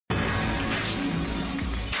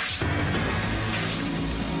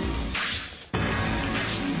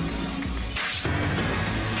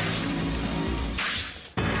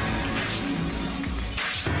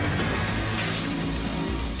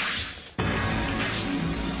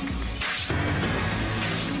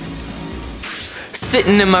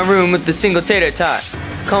Sitting in my room with the single tater tot.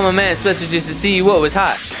 Call my man Spencer just to see what was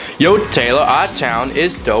hot. Yo, Taylor, our town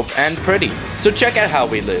is dope and pretty. So check out how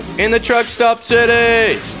we live in the truck stop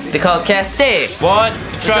city. They call it Castaic. What?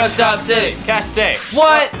 The truck stop city. Castaic.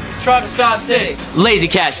 What? Truck stop city. Lazy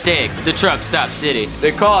Castaic, the truck stop city.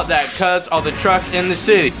 They call it that cause all the trucks in the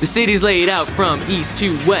city. The city's laid out from east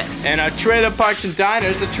to west. And our trailer parks and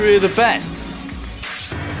diners are truly the best.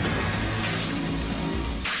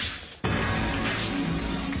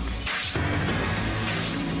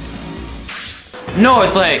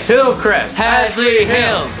 Northlake, Hillcrest, Hasley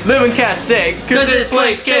Hills. Live in Castaic, Cause this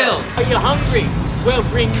place kills. Are you hungry? Well,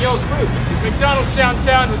 bring your crew. McDonald's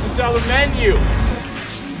downtown with a $1 menu.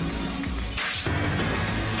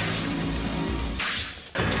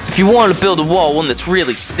 If you want to build a wall, one that's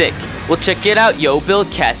really sick, well check it out, yo,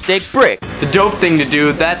 build Castaic brick. The dope thing to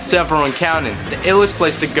do, that's everyone counting. The illest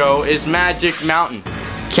place to go is Magic Mountain.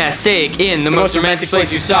 Castaic in the most romantic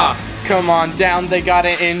place you saw. Come on down, they got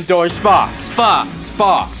an indoor spa. Spa.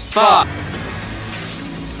 Spa.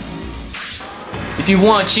 If you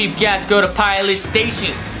want cheap gas, go to Pilot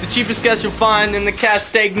Station. It's the cheapest gas you'll find in the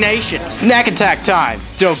Castaic nation. Snack attack time.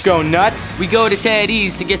 Don't go nuts. We go to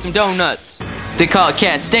Teddy's to get some donuts. They call it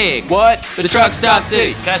Castaic. What? The truck stop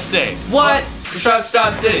city. Castaic. What? The truck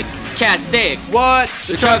stop city. Castaic. What?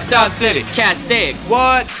 The truck stop city. Castaic.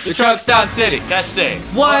 What? The truck stop city. Castaic.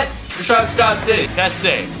 What? The truck stop city.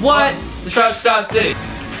 Castaic. What? The truck stop city.